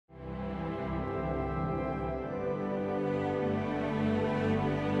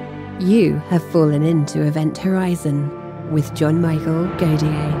You have fallen into Event Horizon with John Michael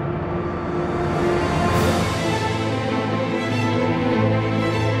Godier.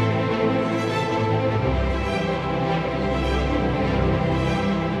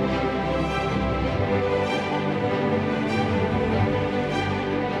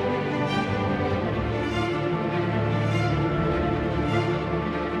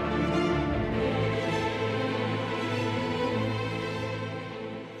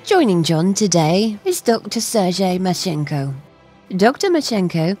 Joining John today is Dr. Sergey Mashchenko. Dr.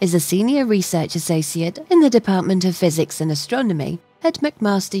 Mashchenko is a Senior Research Associate in the Department of Physics and Astronomy at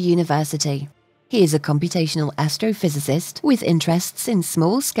McMaster University. He is a computational astrophysicist with interests in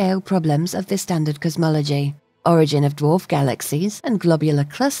small-scale problems of the standard cosmology, origin of dwarf galaxies and globular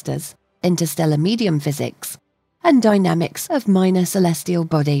clusters, interstellar medium physics, and dynamics of minor celestial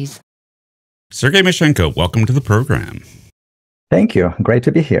bodies. Sergey Mashchenko, welcome to the program. Thank you. Great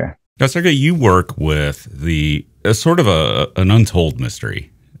to be here. Now, Sergey, you work with the sort of an untold mystery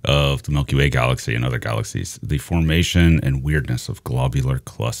of the Milky Way galaxy and other galaxies, the formation and weirdness of globular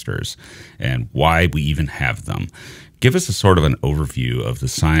clusters and why we even have them. Give us a sort of an overview of the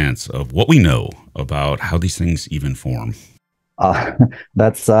science of what we know about how these things even form.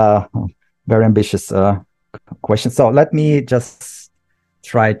 That's a very ambitious question. So let me just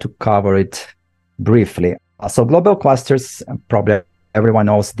try to cover it briefly. So globular clusters, probably everyone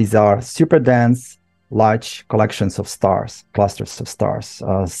knows, these are super dense, large collections of stars, clusters of stars.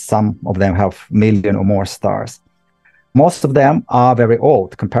 Some of them have million or more stars. Most of them are very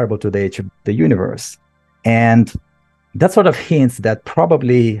old, comparable to the age of the universe. And that sort of hints that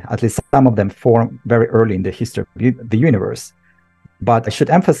probably at least some of them formed very early in the history of the universe. But I should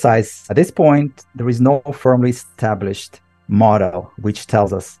emphasize, at this point, there is no firmly established model which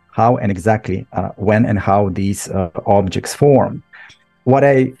tells us how and exactly when and how these objects form. What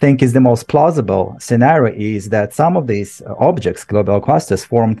I think is the most plausible scenario is that some of these objects, globular clusters,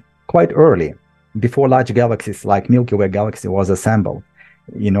 formed quite early, before large galaxies like Milky Way galaxy was assembled,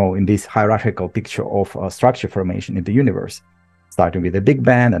 in this hierarchical picture of structure formation in the universe, starting with the Big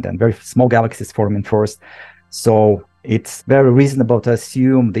Bang and then very small galaxies forming first. So it's very reasonable to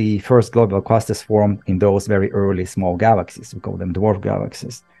assume the first globular clusters formed in those very early small galaxies. We call them dwarf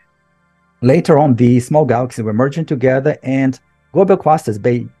galaxies. Later on, the small galaxies were merging together, and globular clusters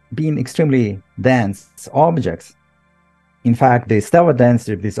being extremely dense objects. In fact, the stellar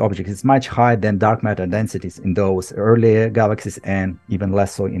density of these objects is much higher than dark matter densities in those earlier galaxies and even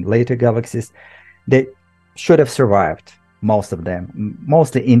less so in later galaxies. They should have survived, most of them,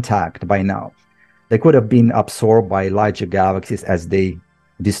 mostly intact by now. They could have been absorbed by larger galaxies as they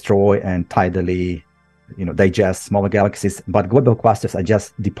destroy and tidally digest smaller galaxies, but globular clusters are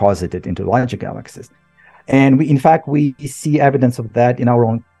just deposited into larger galaxies. And we see evidence of that in our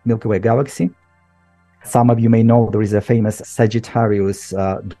own Milky Way galaxy. Some of you may know there is a famous Sagittarius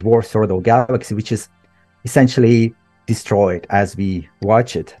dwarf toroidal galaxy, which is essentially destroyed as we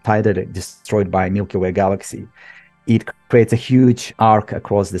watch it, tidally destroyed by Milky Way galaxy. It creates a huge arc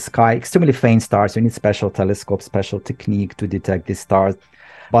across the sky, extremely faint stars. You need special telescope, special technique to detect these stars.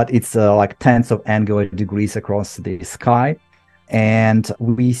 But it's like tens of angular degrees across the sky. And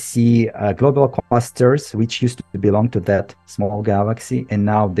we see globular clusters, which used to belong to that small galaxy, and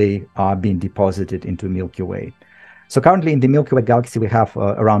now they are being deposited into Milky Way. So currently in the Milky Way galaxy, we have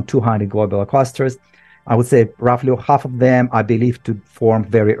around 200 globular clusters. I would say roughly half of them are believed to form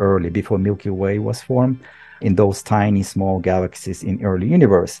very early, before Milky Way was formed, in those tiny small galaxies in early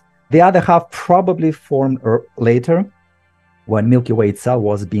universe. The other half probably formed later, when Milky Way itself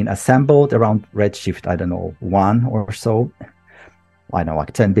was being assembled around redshift, 1 or so,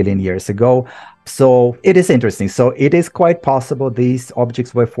 like 10 billion years ago. So it is interesting. So it is quite possible these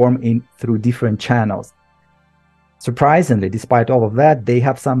objects were formed through different channels. Surprisingly, despite all of that, they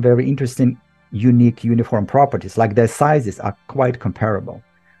have some very interesting, unique, uniform properties, like their sizes are quite comparable,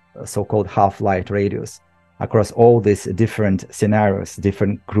 so-called half-light radius, across all these different scenarios,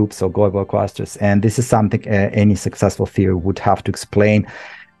 different groups of globular clusters. And this is something any successful theory would have to explain.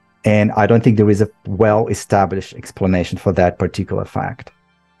 And I don't think there is a well-established explanation for that particular fact.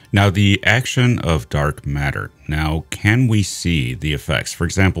 Now, the action of dark matter. Now, can we see the effects? For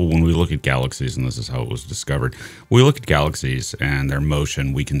example, when we look at galaxies, and this is how it was discovered, we look at galaxies and their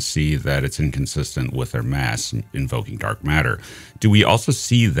motion, we can see that it's inconsistent with their mass, invoking dark matter. Do we also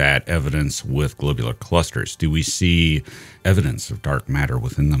see that evidence with globular clusters? Do we see evidence of dark matter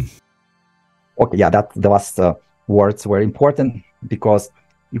within them? Okay, yeah, the last words were important, because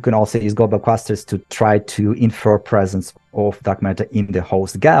you can also use globular clusters to try to infer presence of dark matter in the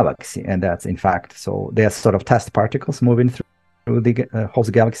host galaxy. And that's in fact, so they're sort of test particles moving through through the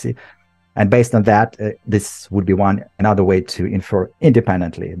host galaxy. And based on that, this would be another way to infer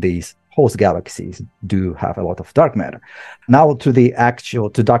independently these host galaxies do have a lot of dark matter. Now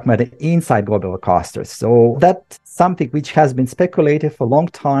to dark matter inside globular clusters. So that's something which has been speculated for a long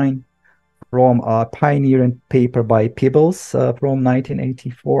time from a pioneering paper by Peebles from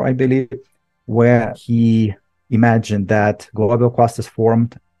 1984, I believe, where he imagined that globular clusters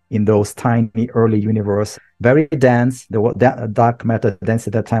formed in those tiny early universe, very dense. The dark matter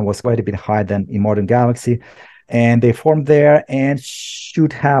density at that time was quite a bit higher than in modern galaxy. And they formed there and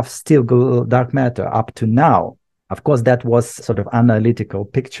should have still dark matter up to now. Of course, that was sort of analytical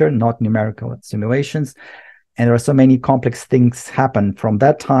picture, not numerical simulations. And there are so many complex things happen from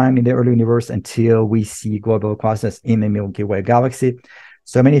that time in the early universe until we see globular clusters in the Milky Way galaxy.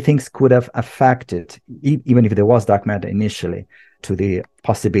 So many things could have affected, even if there was dark matter initially, to the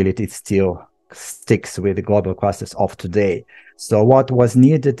possibility it still sticks with the globular clusters of today. So what was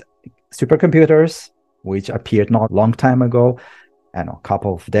needed? Supercomputers, which appeared not a long time ago, a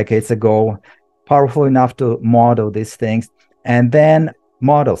couple of decades ago, powerful enough to model these things, and then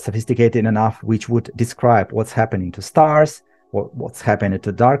models sophisticated enough which would describe what's happening to stars, what's happening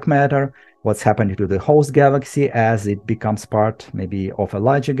to dark matter, what's happening to the host galaxy as it becomes part maybe of a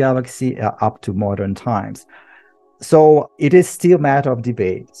larger galaxy up to modern times. So it is still a matter of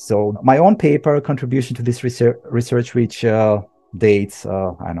debate. So my own paper contribution to this research which dates,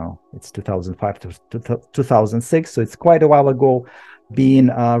 it's 2005 to 2006, so it's quite a while ago, being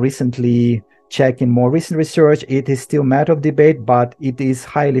recently checking more recent research. It is still a matter of debate, but it is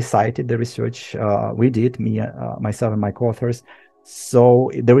highly cited, the research we did, myself and my co-authors.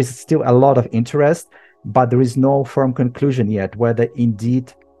 So there is still a lot of interest, but there is no firm conclusion yet whether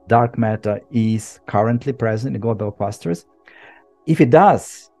indeed dark matter is currently present in globular clusters. If it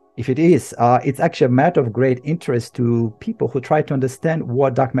is, it's actually a matter of great interest to people who try to understand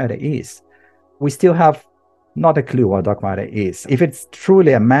what dark matter is. We still have not a clue what dark matter is. If it's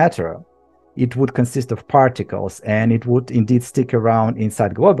truly a matter, it would consist of particles, and it would indeed stick around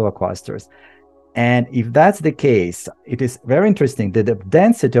inside globular clusters. And if that's the case, it is very interesting that the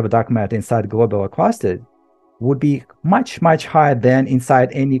density of dark matter inside globular clusters would be much, much higher than inside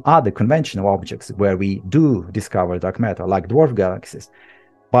any other conventional objects where we do discover dark matter, like dwarf galaxies,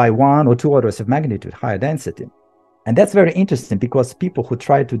 by 1 or 2 orders of magnitude higher density. And that's very interesting because people who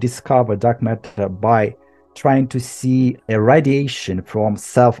try to discover dark matter by trying to see a radiation from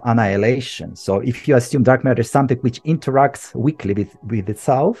self-annihilation. So if you assume dark matter is something which interacts weakly with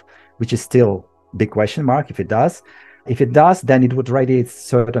itself, which is still a big question mark if it does. If it does, then it would radiate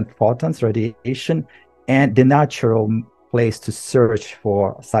certain photons, radiation, and the natural place to search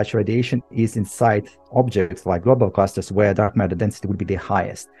for such radiation is inside objects like globular clusters where dark matter density would be the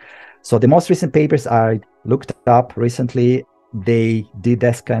highest. So the most recent papers I looked up recently, they did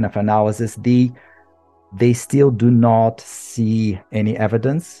this kind of analysis. They still do not see any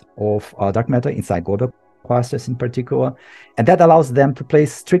evidence of dark matter inside globular clusters in particular. And that allows them to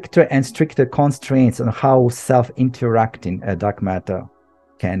place stricter and stricter constraints on how self-interacting dark matter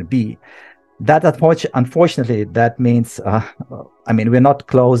can be. That unfortunately, that means, we're not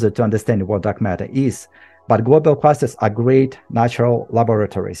closer to understanding what dark matter is, but globular clusters are great natural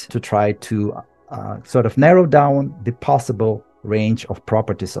laboratories to try to sort of narrow down the possible range of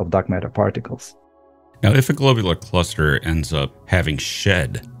properties of dark matter particles. Now, if a globular cluster ends up having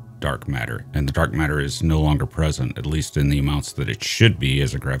shed dark matter, and the dark matter is no longer present, at least in the amounts that it should be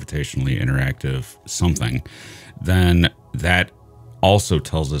as a gravitationally interactive something, then that also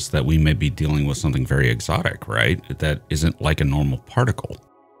tells us that we may be dealing with something very exotic, right? That isn't like a normal particle.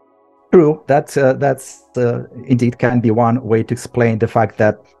 True. That's indeed can be one way to explain the fact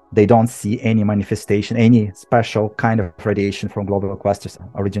that they don't see any manifestation, any special kind of radiation from globular clusters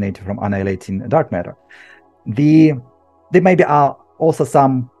originating from annihilating dark matter. There may be also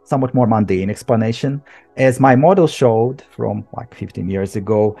somewhat more mundane explanation. As my model showed from like 15 years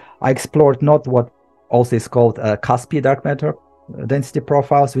ago, I explored not what also is called cuspy dark matter density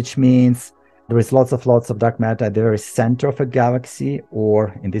profiles, which means there is lots of dark matter at the very center of a galaxy,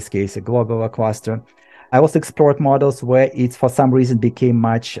 or in this case, a globular cluster. I also explored models where it, for some reason, became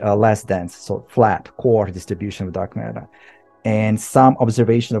much less dense, so flat core distribution of dark matter. And some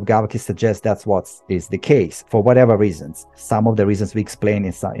observation of galaxies suggests that's what is the case, for whatever reasons. Some of the reasons we explain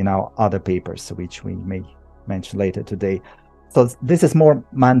in our other papers, which we may mention later today. So this is more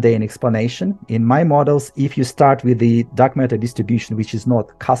mundane explanation. In my models, if you start with the dark matter distribution, which is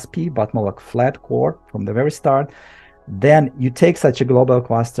not cuspy, but more like flat core from the very start, then you take such a globular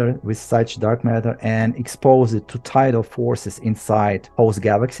cluster with such dark matter and expose it to tidal forces inside host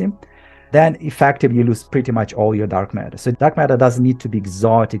galaxy. then effectively you lose pretty much all your dark matter. So dark matter doesn't need to be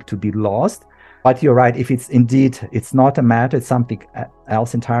exotic to be lost. But you're right, if it's not a matter, it's something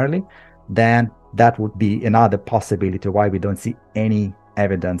else entirely, then that would be another possibility why we don't see any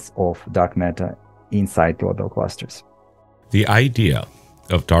evidence of dark matter inside global clusters. The idea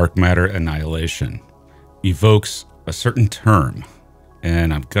of dark matter annihilation evokes a certain term,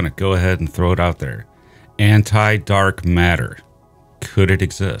 and I'm going to go ahead and throw it out there. Anti-dark matter. Could it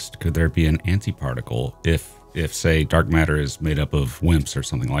exist? Could there be an antiparticle if say, dark matter is made up of WIMPs or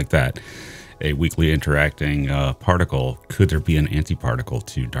something like that, a weakly interacting particle? Could there be an antiparticle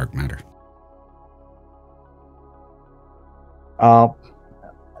to dark matter?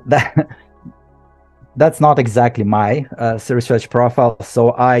 That's not exactly my research profile,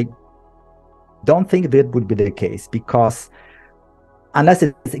 so I don't think that would be the case, because unless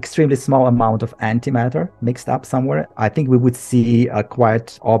it's extremely small amount of antimatter mixed up somewhere, I think we would see a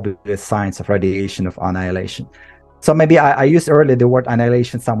quite obvious signs of radiation of annihilation. So maybe I used earlier the word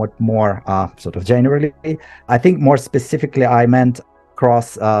annihilation somewhat more sort of generally. I think more specifically I meant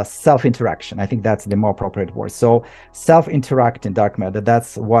cross self-interaction. I think that's the more appropriate word. So self-interacting dark matter,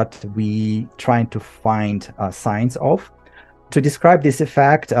 that's what we trying to find signs of. To describe this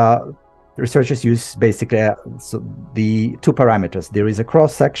effect, researchers use basically the two parameters. There is a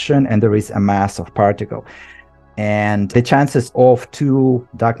cross-section and there is a mass of particle. And the chances of two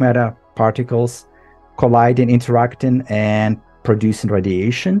dark matter particles colliding, interacting, and producing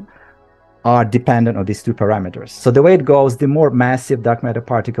radiation are dependent on these two parameters. So the way it goes, the more massive dark matter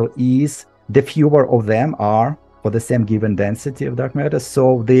particle is, the fewer of them are for the same given density of dark matter.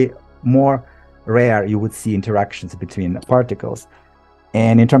 So the more rare you would see interactions between particles.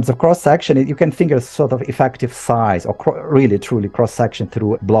 And in terms of cross-section, you can think of sort of effective size, or really truly cross-section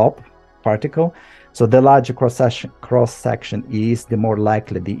through a blob particle. So the larger cross-section is, the more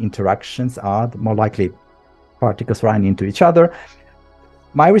likely the interactions are, the more likely particles run into each other.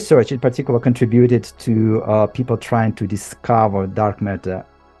 My research in particular contributed to people trying to discover dark matter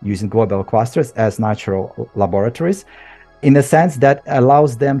using global clusters as natural laboratories, in a sense that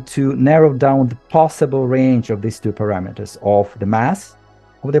allows them to narrow down the possible range of these two parameters of the mass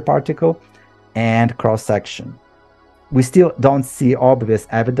of the particle and cross-section. We still don't see obvious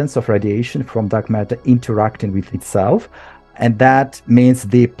evidence of radiation from dark matter interacting with itself, and that means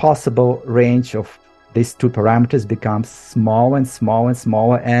the possible range of these two parameters becomes smaller and smaller and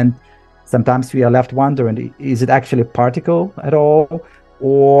smaller, and sometimes we are left wondering, is it actually a particle at all,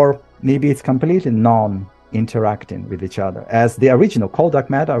 or maybe it's completely non-interacting with each other? As the original cold dark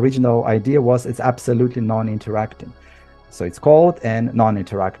matter, original idea was it's absolutely non-interacting. So it's cold and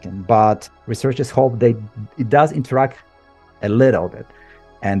non-interacting, but researchers hope it does interact a little bit,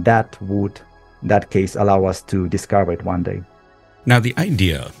 and that would, in that case, allow us to discover it one day. Now, the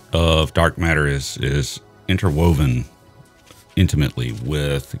idea of dark matter is interwoven intimately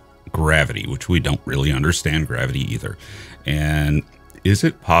with gravity, which we don't really understand gravity either. And is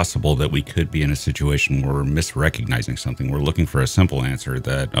it possible that we could be in a situation where we're misrecognizing something? We're looking for a simple answer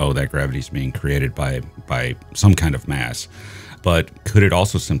that, oh, that gravity is being created by some kind of mass. But could it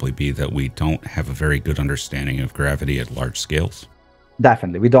also simply be that we don't have a very good understanding of gravity at large scales?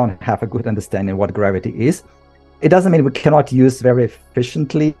 Definitely. We don't have a good understanding of what gravity is. It doesn't mean we cannot use very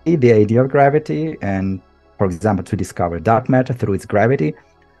efficiently the idea of gravity. And, for example, to discover dark matter through its gravity,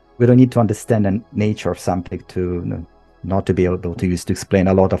 we don't need to understand the nature of something to not to be able to use to explain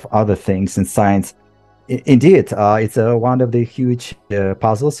a lot of other things in science. Indeed, it's one of the huge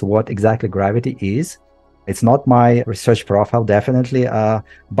puzzles, what exactly gravity is. It's not my research profile, definitely,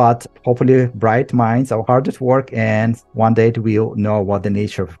 but hopefully bright minds are hard at work, and one day we'll know what the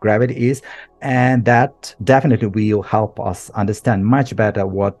nature of gravity is, and that definitely will help us understand much better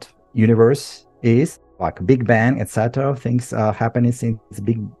what universe is, like Big Bang, etc. Things happening since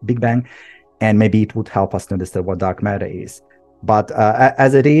Big Bang. And maybe it would help us to understand what dark matter is. But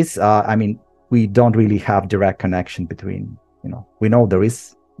as it is, I mean, we don't really have direct connection between, we know there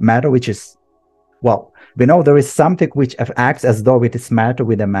is matter, which is, well, we know there is something which acts as though it is matter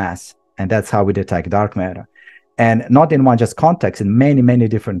with a mass. And that's how we detect dark matter. And not in one just context, in many, many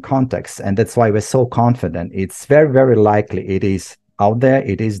different contexts. And that's why we're so confident. It's very, very likely it is out there,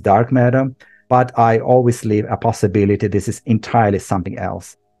 it is dark matter. But I always leave a possibility this is entirely something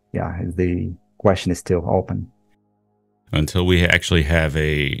else. Yeah, the question is still open. Until we actually have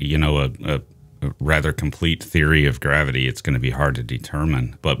a rather complete theory of gravity, it's going to be hard to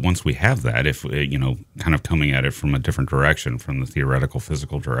determine. But once we have that, if, kind of coming at it from a different direction, from the theoretical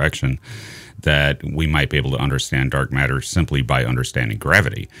physical direction, that we might be able to understand dark matter simply by understanding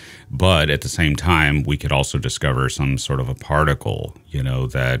gravity. But at the same time, we could also discover some sort of a particle,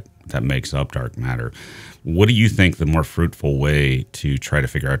 that makes up dark matter. What do you think the more fruitful way to try to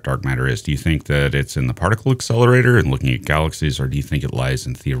figure out dark matter is? Do you think that it's in the particle accelerator and looking at galaxies, or do you think it lies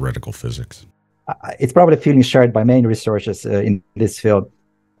in theoretical physics? It's probably a feeling shared by many researchers in this field.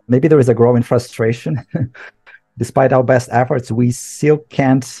 Maybe there is a growing frustration. Despite our best efforts, we still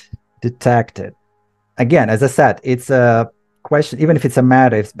can't detect it. Again, as I said, it's a question, even if it's a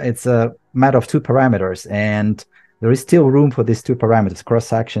matter, it's a matter of two parameters, and there is still room for these two parameters,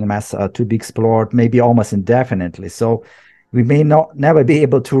 cross-section mass, to be explored, maybe almost indefinitely. So we may never be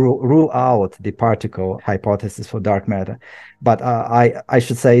able to rule out the particle hypothesis for dark matter. But I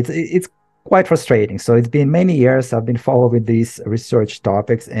should say it's quite frustrating. So it's been many years I've been following these research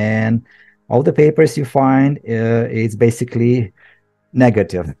topics, and all the papers you find is basically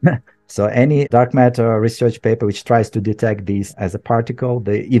negative. So any dark matter research paper which tries to detect these as a particle,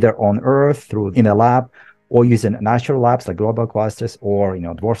 they either on Earth in a lab, or using natural labs like global clusters, or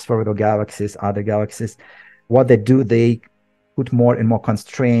dwarf spherical galaxies, other galaxies, what they do, they put more and more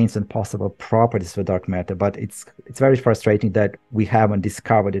constraints and possible properties for dark matter. But it's very frustrating that we haven't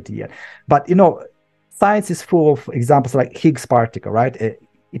discovered it yet. But science is full of examples like Higgs particle, right?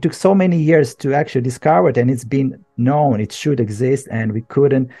 It took so many years to actually discover it, and it's been known it should exist, and we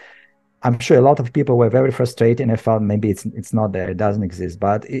couldn't. I'm sure a lot of people were very frustrated and felt maybe it's not there, it doesn't exist.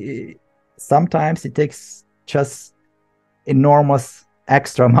 But sometimes it takes just enormous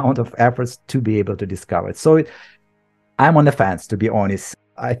extra amount of efforts to be able to discover it. So I'm on the fence, to be honest.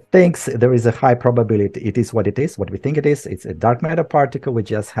 I think there is a high probability it is what it is, what we think it is. It's a dark matter particle. We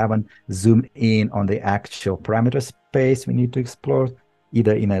just haven't zoomed in on the actual parameter space we need to explore,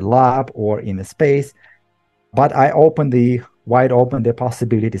 either in a lab or in a space. But I wide open the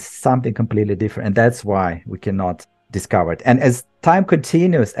possibility is something completely different, and that's why we cannot discover it. And as time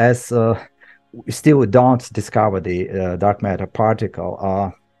continues, as we still don't discover the dark matter particle,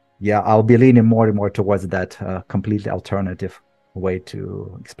 I'll be leaning more and more towards that completely alternative way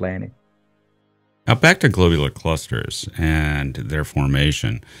to explain it. Now back to globular clusters and their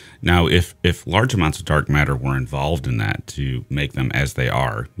formation. Now, if large amounts of dark matter were involved in that to make them as they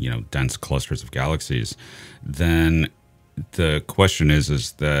are, dense clusters of galaxies, then the question is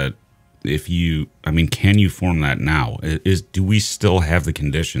that can you form that now? Do we still have the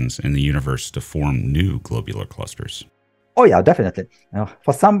conditions in the universe to form new globular clusters? Oh yeah, definitely.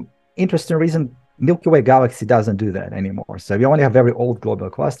 For some interesting reason, Milky Way galaxy doesn't do that anymore. So we only have very old globular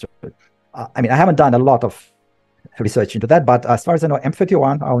clusters. I haven't done a lot of research into that, but as far as I know,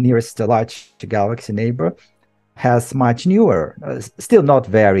 M31, our nearest large galaxy neighbor, has much newer, still not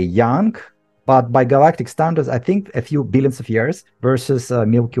very young, but by galactic standards, I think a few billions of years versus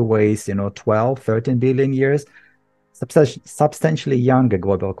Milky Way's, 12, 13 billion years, substantially younger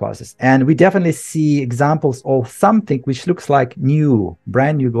globular clusters. And we definitely see examples of something which looks like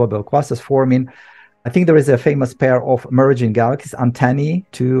brand new globular clusters forming. I think there is a famous pair of merging galaxies, antennae,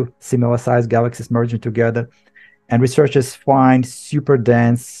 two similar sized galaxies merging together. And researchers find super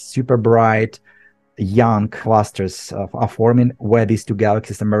dense, super bright, young clusters are forming where these two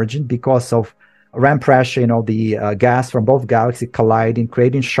galaxies are merging because of ram pressure, the gas from both galaxies colliding,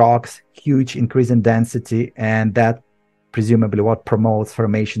 creating shocks, huge increase in density, and that presumably what promotes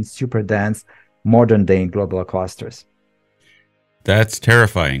formation super dense modern day globular clusters. That's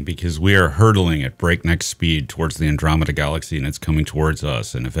terrifying because we are hurtling at breakneck speed towards the Andromeda Galaxy, and it's coming towards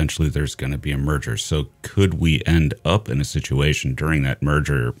us, and eventually there's going to be a merger. So could we end up in a situation during that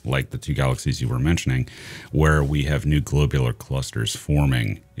merger, like the two galaxies you were mentioning, where we have new globular clusters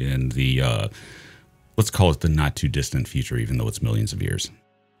forming in the, let's call it the not too distant future, even though it's millions of years?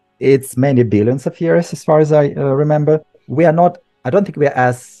 It's many billions of years, as far as I remember. I don't think we're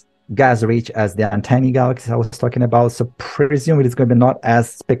as gas-rich as the antennae galaxies I was talking about, so presumably it's going to be not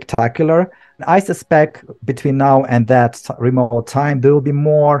as spectacular. I suspect between now and that remote time, there will be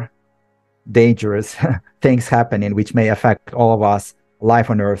more dangerous things happening, which may affect all of us, life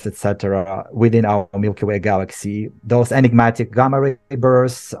on Earth, etc., within our Milky Way galaxy. Those enigmatic gamma ray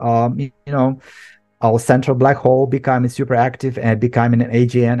bursts, our central black hole becoming super active and becoming an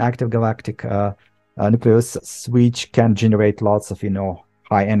AGN, active galactic nucleus, which can generate lots of,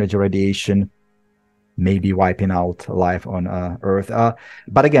 high energy radiation, maybe wiping out life on Earth.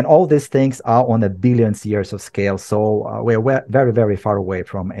 But again, all these things are on a billions years of scale. So we're very, very far away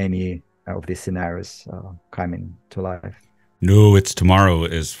from any of these scenarios coming to life. No, it's tomorrow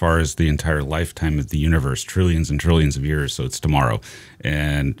as far as the entire lifetime of the universe, trillions and trillions of years. So it's tomorrow.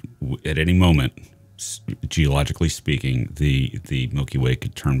 And at any moment, geologically speaking, the Milky Way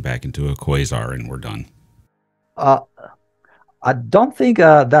could turn back into a quasar and we're done. I don't think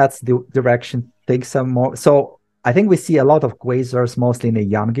that's the direction things are more. So I think we see a lot of quasars mostly in a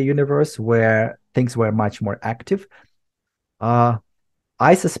younger universe where things were much more active.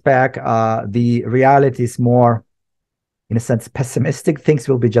 I suspect the reality is more, in a sense, pessimistic. Things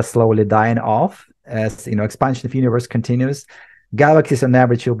will be just slowly dying off as expansion of the universe continues. Galaxies on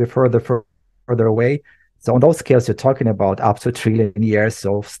average will be further away. So on those scales you're talking about, up to 1 trillion years,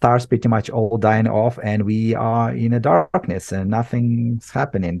 so stars pretty much all dying off, and we are in a darkness and nothing's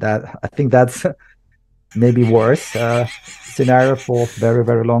happening. That I think that's maybe worse scenario for very,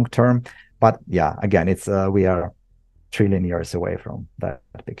 very long term. But yeah, again, it's we are 1 trillion years away from that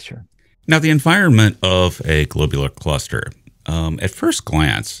picture. Now, the environment of a globular cluster, at first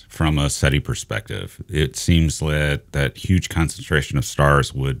glance, from a SETI perspective, it seems that huge concentration of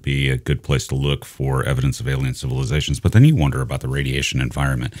stars would be a good place to look for evidence of alien civilizations. But then you wonder about the radiation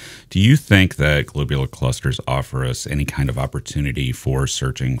environment. Do you think that globular clusters offer us any kind of opportunity for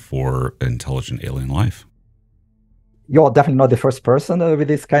searching for intelligent alien life? You're definitely not the first person with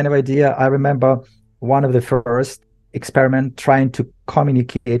this kind of idea. I remember one of the first experiment trying to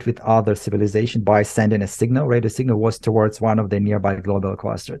communicate with other civilization by sending a signal. Radio signal was towards one of the nearby globular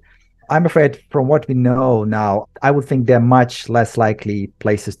clusters. I'm afraid from what we know now, I would think they're much less likely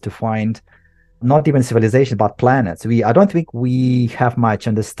places to find not even civilization, but planets. I don't think we have much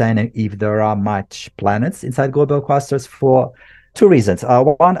understanding if there are much planets inside globular clusters for two reasons.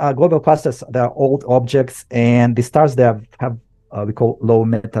 One, globular clusters, they're old objects, and the stars they have we call low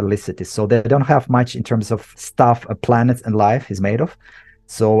metallicity. So they don't have much in terms of stuff planets and life is made of.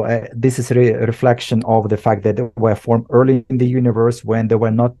 So this is a reflection of the fact that they were formed early in the universe when there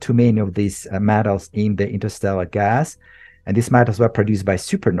were not too many of these metals in the interstellar gas. And these metals were produced by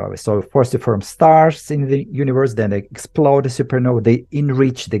supernovae. So first they form stars in the universe, then they explode the supernova. They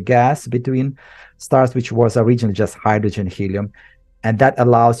enrich the gas between stars, which was originally just hydrogen, helium. And that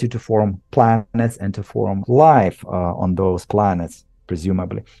allows you to form planets and to form life on those planets,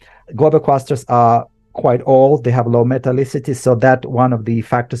 presumably. Globular clusters are quite old. They have low metallicity. So that one of the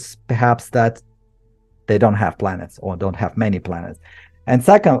factors, perhaps, that they don't have planets or don't have many planets. And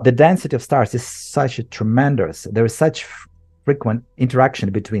second, the density of stars is such a tremendous. There is such frequent interaction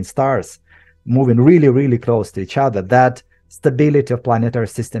between stars moving really, really close to each other that stability of planetary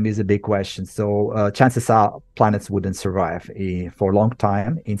system is a big question. So chances are planets wouldn't survive for a long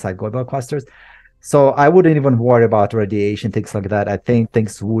time inside globular clusters. So I wouldn't even worry about radiation, things like that. I think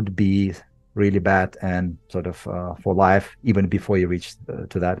things would be really bad and sort of for life even before you reach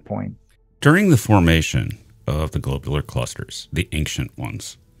to that point. During the formation of the globular clusters, the ancient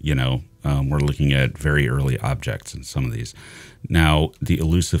ones, we're looking at very early objects in some of these. Now, the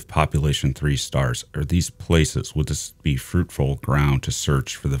elusive population 3 stars, are these places, would this be fruitful ground to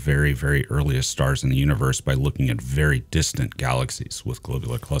search for the very, very earliest stars in the universe by looking at very distant galaxies with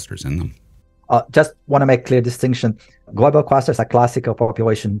globular clusters in them? Just want to make clear distinction. Globular clusters are classical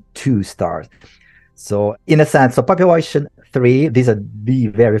population 2 stars. So in a sense, so population 3, these are the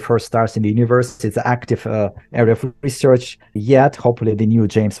very first stars in the universe. It's an active area of research. Yet, hopefully, the new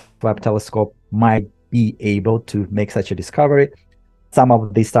James Webb Telescope might be able to make such a discovery. Some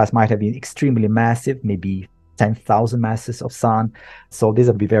of these stars might have been extremely massive, maybe 10,000 masses of sun. So these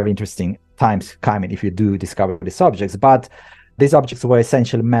will be very interesting times coming if you do discover these objects. But these objects were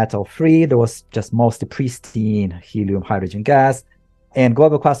essentially metal-free. There was just mostly pristine helium, hydrogen gas. And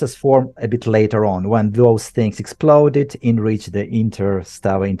globular clusters formed a bit later on when those things exploded, enriched the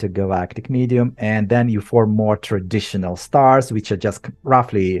interstellar, intergalactic medium, and then you form more traditional stars, which are just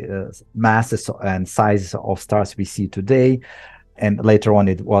roughly masses and sizes of stars we see today. And later on,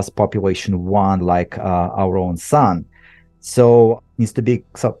 it was population 1, like our own sun. So needs to be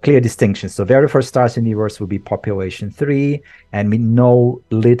clear distinction. So very first stars in the universe will be population 3, and we know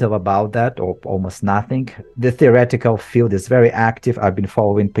little about that, or almost nothing. The theoretical field is very active. I've been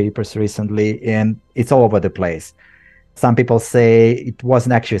following papers recently, and it's all over the place. Some people say it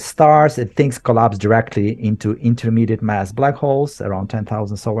wasn't actually stars, and things collapsed directly into intermediate mass black holes, around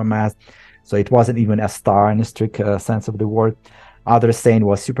 10,000 solar mass. So it wasn't even a star in a strict sense of the word. Others saying it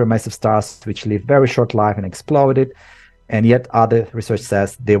was supermassive stars, which lived very short life and exploded. And yet other research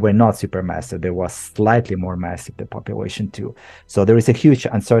says they were not supermassive. They were slightly more massive than population 2. So there is a huge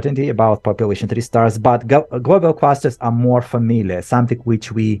uncertainty about population 3 stars, but globular clusters are more familiar, something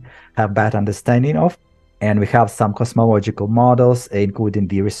which we have better understanding of. And we have some cosmological models, including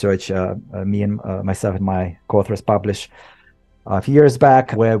the research myself and my co-authors published a few years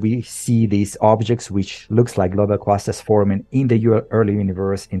back, where we see these objects which looks like globular clusters forming in the early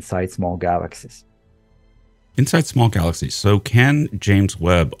universe inside small galaxies. Inside small galaxies. So can James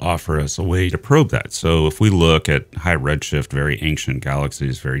Webb offer us a way to probe that? So if we look at high redshift, very ancient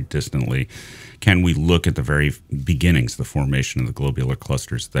galaxies, very distantly, can we look at the very beginnings, the formation of the globular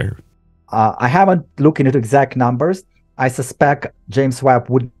clusters there? I haven't looked into exact numbers. I suspect James Webb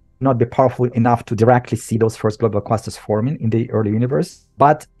would not be powerful enough to directly see those first globular clusters forming in the early universe.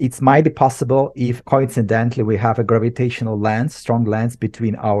 But it might be possible if coincidentally we have a gravitational lens, strong lens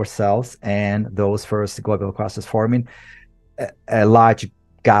between ourselves and those first globular clusters forming a large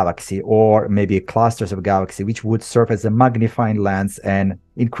galaxy, or maybe clusters of galaxy, which would serve as a magnifying lens and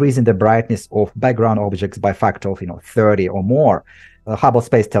increasing the brightness of background objects by a factor of 30 or more. The Hubble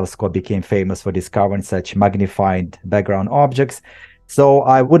Space Telescope became famous for discovering such magnified background objects. So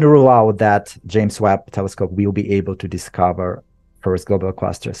I wouldn't rule out that James Webb Telescope will be able to discover first globular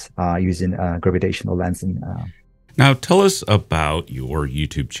clusters using gravitational lensing. Now, tell us about your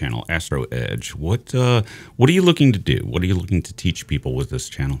YouTube channel, Astro Edge. What are you looking to do? What are you looking to teach people with this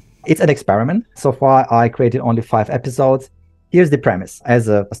channel? It's an experiment. So far, I created only 5 episodes. Here's the premise. As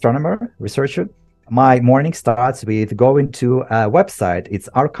an astronomer, researcher, my morning starts with going to a website. It's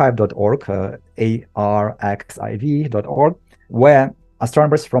arxiv.org, arxiv.org, where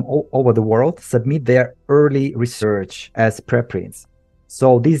astronomers from all over the world submit their early research as preprints.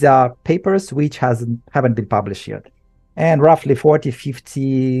 So these are papers which haven't been published yet, and roughly 40,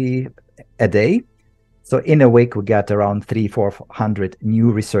 50 a day. So in a week, we get around 300-400 new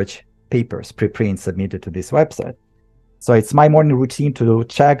research papers, preprints submitted to this website. So it's my morning routine to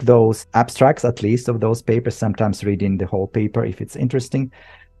check those abstracts, at least of those papers, sometimes reading the whole paper if it's interesting,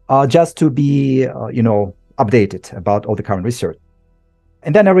 just to be, updated about all the current research.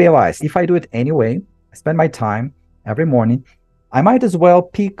 And then I realized if I do it anyway, I spend my time every morning, I might as well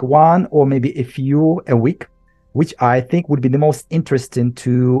pick one or maybe a few a week, which I think would be the most interesting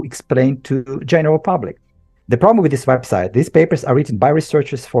to explain to general public. The problem with this website, these papers are written by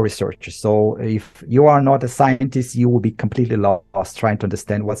researchers for researchers. So if you are not a scientist, you will be completely lost trying to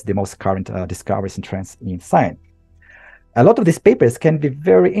understand what's the most current discoveries and trends in science. A lot of these papers can be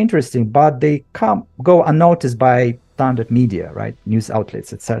very interesting, but they go unnoticed by standard media, right? News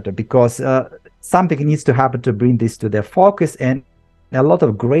outlets, etc., because something needs to happen to bring this to their focus, and a lot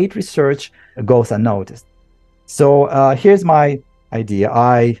of great research goes unnoticed. So here's my idea.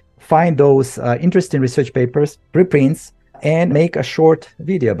 I find those interesting research papers, preprints, and make a short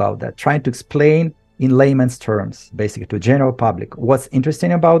video about that, trying to explain in layman's terms, basically to general public, what's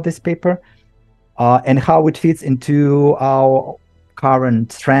interesting about this paper and how it fits into our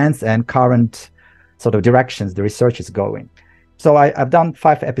current trends and current sort of directions the research is going. So I've done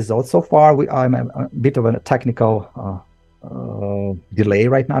 5 episodes so far. I'm a bit of a technical delay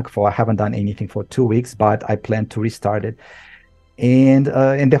right now, for I haven't done anything for 2 weeks, but I plan to restart it. And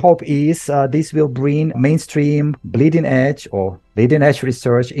the hope is this will bring mainstream bleeding edge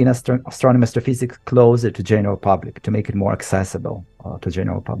research in astronomy, astrophysics closer to general public, to make it more accessible to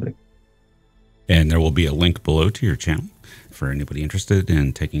general public. And there will be a link below to your channel for anybody interested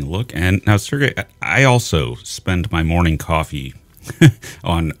in taking a look. And now, Sergey, I also spend my morning coffee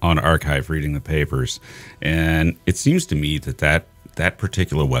on Archive reading the papers. And it seems to me that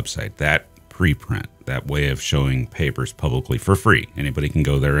particular website, that preprint, that way of showing papers publicly for free, anybody can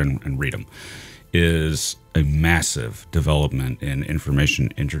go there and read them, is a massive development in information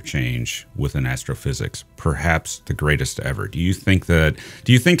interchange within astrophysics, perhaps the greatest ever. Do you think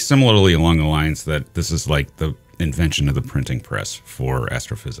similarly along the lines that this is like the invention of the printing press for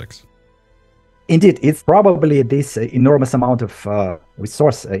astrophysics? Indeed, it's probably this enormous amount of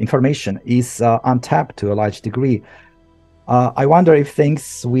resource information is untapped to a large degree. I wonder if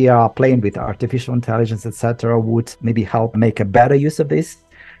things we are playing with, artificial intelligence, etc., would maybe help make a better use of this.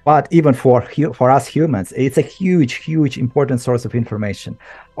 But even for us humans, it's a huge, important source of information.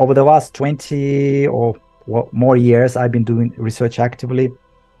 Over the last 20 or more years, I've been doing research actively.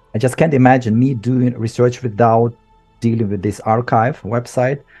 I just can't imagine me doing research without dealing with this archive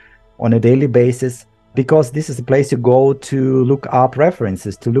website on a daily basis, because this is a place you go to look up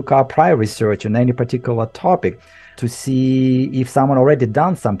references, to look up prior research on any particular topic, to see if someone already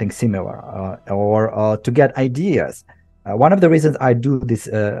done something similar, or to get ideas. One of the reasons I do this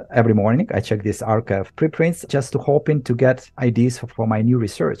every morning, I check this archive preprints just to hoping to get ideas for my new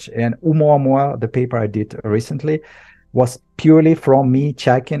research. And Oumuamua, the paper I did recently, was purely from me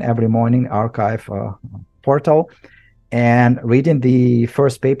checking every morning archive portal and reading the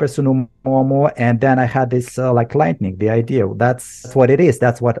first papers to know more. And then I had this like lightning, the idea. That's what it is.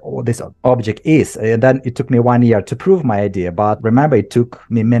 That's what this object is. And then it took me 1 year to prove my idea. But remember, it took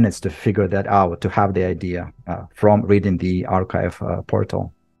me minutes to figure that out, to have the idea from reading the archive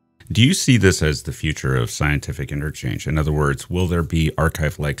portal. Do you see this as the future of scientific interchange? In other words, will there be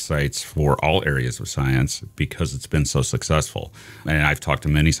archive-like sites for all areas of science because it's been so successful? And I've talked to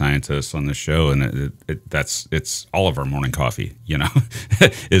many scientists on this show, and it's all of our morning coffee,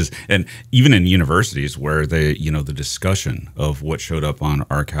 and even in universities where the discussion of what showed up on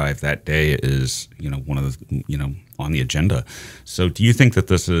archive that day is, one of the, on the agenda. So do you think that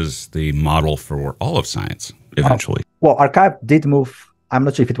this is the model for all of science eventually? Well, archive did move. I'm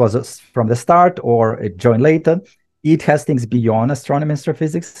not sure if it was from the start or it joined later. It has things beyond astronomy and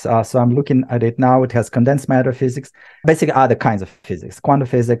astrophysics. So I'm looking at it now. It has condensed matter physics, basically other kinds of physics, quantum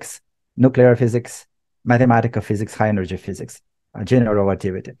physics, nuclear physics, mathematical physics, high energy physics, general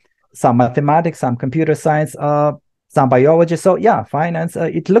relativity, some mathematics, some computer science, some biology. So yeah, finance.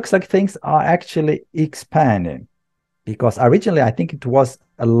 It looks like things are actually expanding, because originally I think it was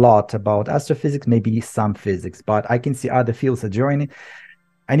a lot about astrophysics, maybe some physics, but I can see other fields are joining.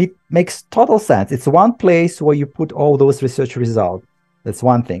 And it makes total sense. It's one place where you put all those research results. That's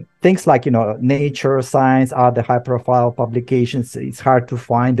one thing. Things like, Nature, Science, other high-profile publications, it's hard to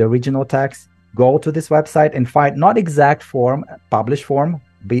find the original text. Go to this website and find not exact form, published form,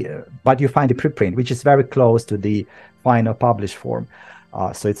 but you find the preprint, which is very close to the final published form.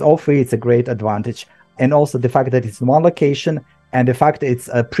 So it's all free. It's a great advantage. And also the fact that it's in one location, and the fact that it's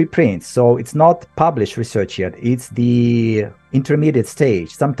a preprint, so it's not published research yet. It's the intermediate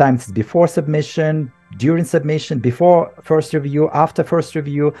stage. Sometimes it's before submission, during submission, before first review, after first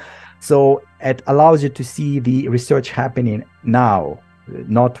review. So it allows you to see the research happening now,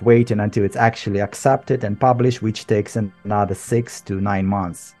 not waiting until it's actually accepted and published, which takes another 6 to 9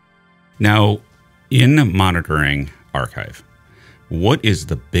 months. Now, in monitoring archive, what is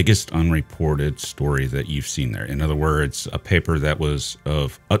the biggest unreported story that you've seen there? In other words, a paper that was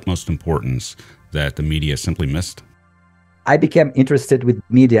of utmost importance that the media simply missed? I became interested with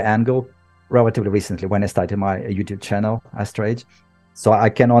media angle relatively recently when I started my YouTube channel, AstroAge. So I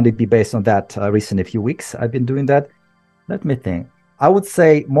can only be based on that recent a few weeks. I've been doing that. Let me think. I would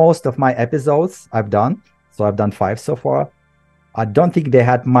say most of my episodes I've done. So I've done 5 so far. I don't think they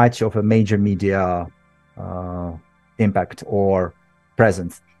had much of a major media impact or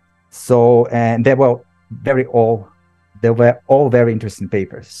presence. So, and they were all very interesting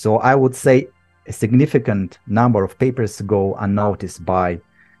papers. So I would say a significant number of papers go unnoticed by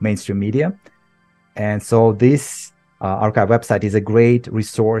mainstream media. And so this archive website is a great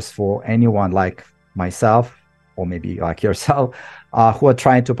resource for anyone like myself, or maybe like yourself, who are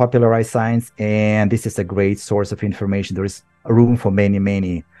trying to popularize science. And this is a great source of information. There is room for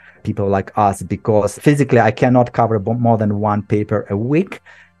many people like us, because physically I cannot cover more than 1 paper a week.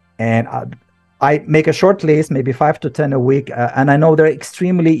 And I make a short list, maybe 5 to 10 a week. And I know they're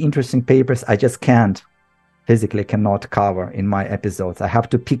extremely interesting papers. I just physically cannot cover in my episodes. I have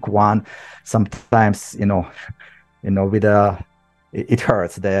to pick one. Sometimes, it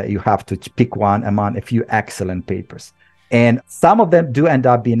hurts that you have to pick one among a few excellent papers. And some of them do end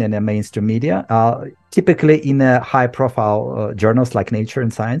up being in the mainstream media, typically in high profile journals like Nature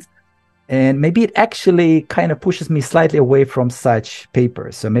and Science. And maybe it actually kind of pushes me slightly away from such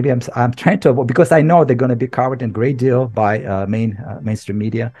papers. So maybe I'm trying to avoid, because I know they're going to be covered in a great deal by mainstream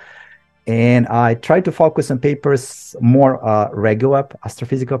media. And I try to focus on papers more regular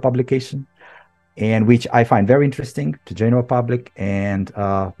astrophysical publication, and which I find very interesting to general public. And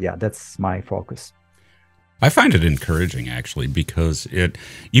that's my focus. I find it encouraging, actually, because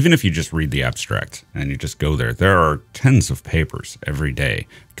even if you just read the abstract and you just go there are tens of papers every day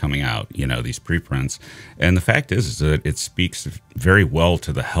coming out, these preprints. And the fact is that it speaks very well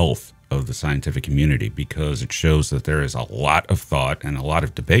to the health of the scientific community, because it shows that there is a lot of thought and a lot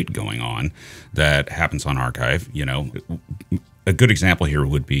of debate going on that happens on archive. A good example here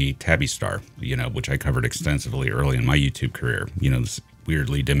would be Tabby Star, which I covered extensively early in my YouTube career, this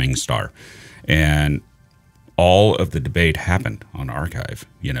weirdly dimming star. And all of the debate happened on archive,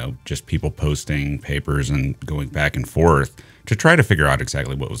 just people posting papers and going back and forth to try to figure out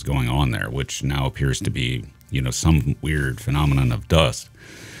exactly what was going on there, which now appears to be, some weird phenomenon of dust.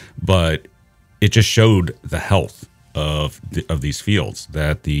 But it just showed the health of these fields,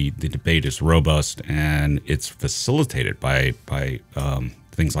 that the debate is robust and it's facilitated by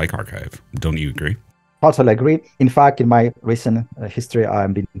things like archive. Don't you agree? Totally agree. In fact, in my recent history,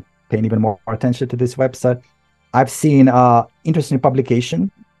 I've been paying even more attention to this website. I've seen interesting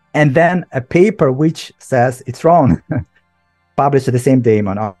publication and then a paper which says it's wrong, published the same day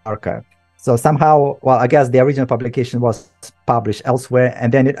on arXiv. So somehow, well, I guess the original publication was published elsewhere,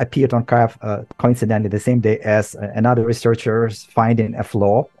 and then it appeared on arXiv coincidentally the same day as another researchers finding a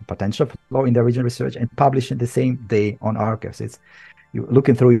flaw, a potential flaw in the original research, and publishing the same day on arXiv. So it's you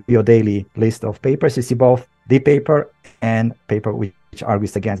looking through your daily list of papers, you see both the paper and paper which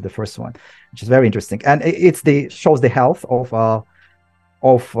argues against the first one, which is very interesting, and shows the health of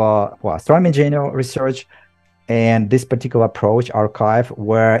astronomy in general research. And this particular approach, arXiv,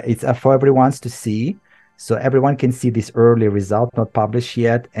 where it's for everyone to see, so everyone can see this early result, not published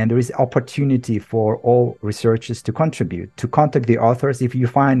yet, and there is opportunity for all researchers to contribute, to contact the authors. If you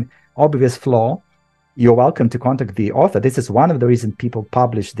find obvious flaw, you're welcome to contact the author. This is one of the reasons people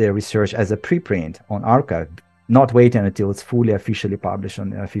publish their research as a preprint on arXiv, not waiting until it's fully officially published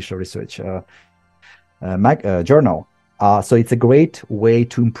on the official research journal. So it's a great way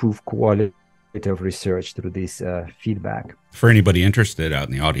to improve quality of research through this feedback. For anybody interested out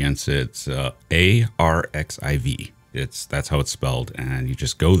in the audience, it's ARXIV. That's how it's spelled, and you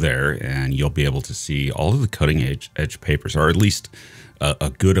just go there and you'll be able to see all of the cutting edge papers, or at least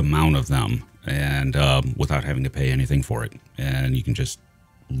a good amount of them, and without having to pay anything for it. And you can just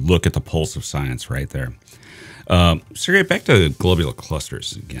look at the pulse of science right there. Sergey, back to globular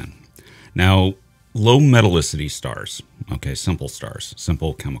clusters again. Now, low metallicity stars, okay, simple stars,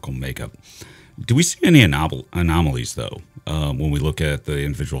 simple chemical makeup. Do we see any anomalies, though, when we look at the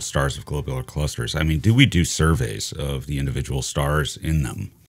individual stars of globular clusters? I mean, do we do surveys of the individual stars in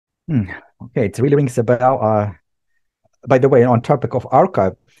them? Okay, it really rings a bell. By the way, on topic of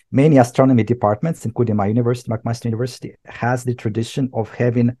arXiv, many astronomy departments, including my university, McMaster University, has the tradition of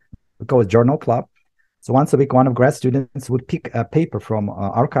having we call it journal club. So once a week, one of grad students would pick a paper from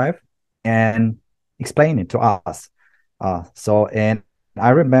arXiv and explain it to us. And I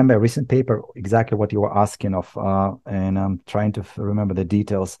remember a recent paper, exactly what you were asking of, and I'm trying to remember the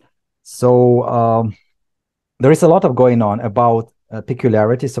details. So there is a lot of going on about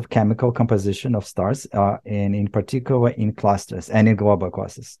peculiarities of chemical composition of stars, and in particular in clusters and in globular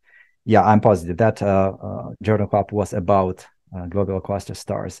clusters. Yeah, I'm positive that journal club was about globular cluster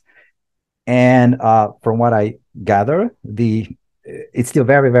stars. And from what I gather, it's still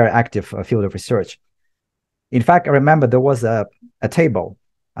very, very active field of research. In fact, I remember there was a table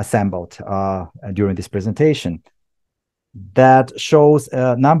assembled during this presentation that shows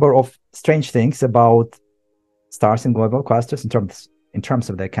a number of strange things about stars in globular clusters in terms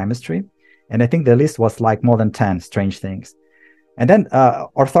of their chemistry. And I think the list was like more than 10 strange things. And then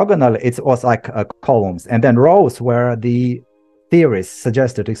orthogonal, it was like columns. And then rows where the theories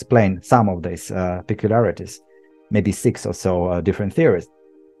suggested to explain some of these peculiarities, maybe 6 or so different theories.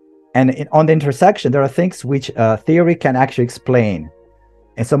 And on the intersection, there are things which theory can actually explain.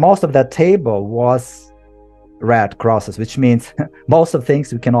 And so most of that table was red crosses, which means most of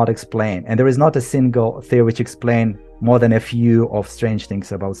things we cannot explain. And there is not a single theory which explains more than a few of strange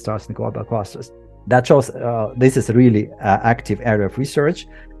things about stars and globular clusters. That shows this is a really active area of research,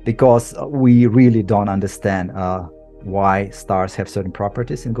 because we really don't understand why stars have certain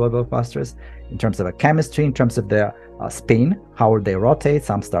properties in globular clusters in terms of chemistry, in terms of their spin, how they rotate.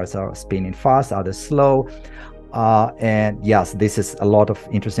 Some stars are spinning fast, others slow. And yes, this is a lot of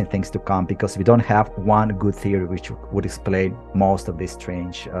interesting things to come, because we don't have one good theory which would explain most of these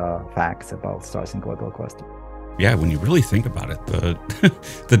strange facts about stars in globular clusters. Yeah, when you really think about it,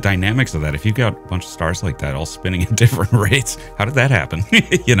 the dynamics of that, if you've got a bunch of stars like that all spinning at different rates, how did that happen?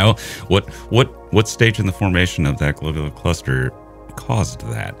 You know, what stage in the formation of that globular cluster caused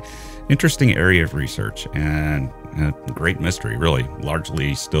that? Interesting area of research, and great mystery, really,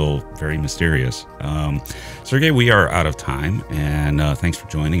 largely still very mysterious. Sergey, we are out of time, and thanks for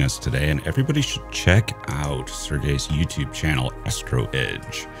joining us today. And everybody should check out Sergey's YouTube channel, Astro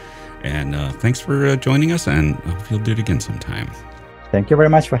Edge. And thanks for joining us, and I hope you'll do it again sometime. Thank you very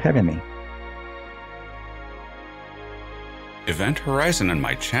much for having me. Event Horizon and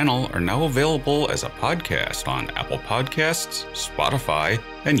my channel are now available as a podcast on Apple Podcasts, Spotify,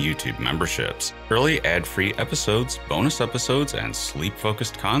 and YouTube memberships. Early ad-free episodes, bonus episodes, and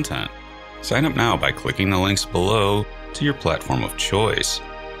sleep-focused content. Sign up now by clicking the links below to your platform of choice.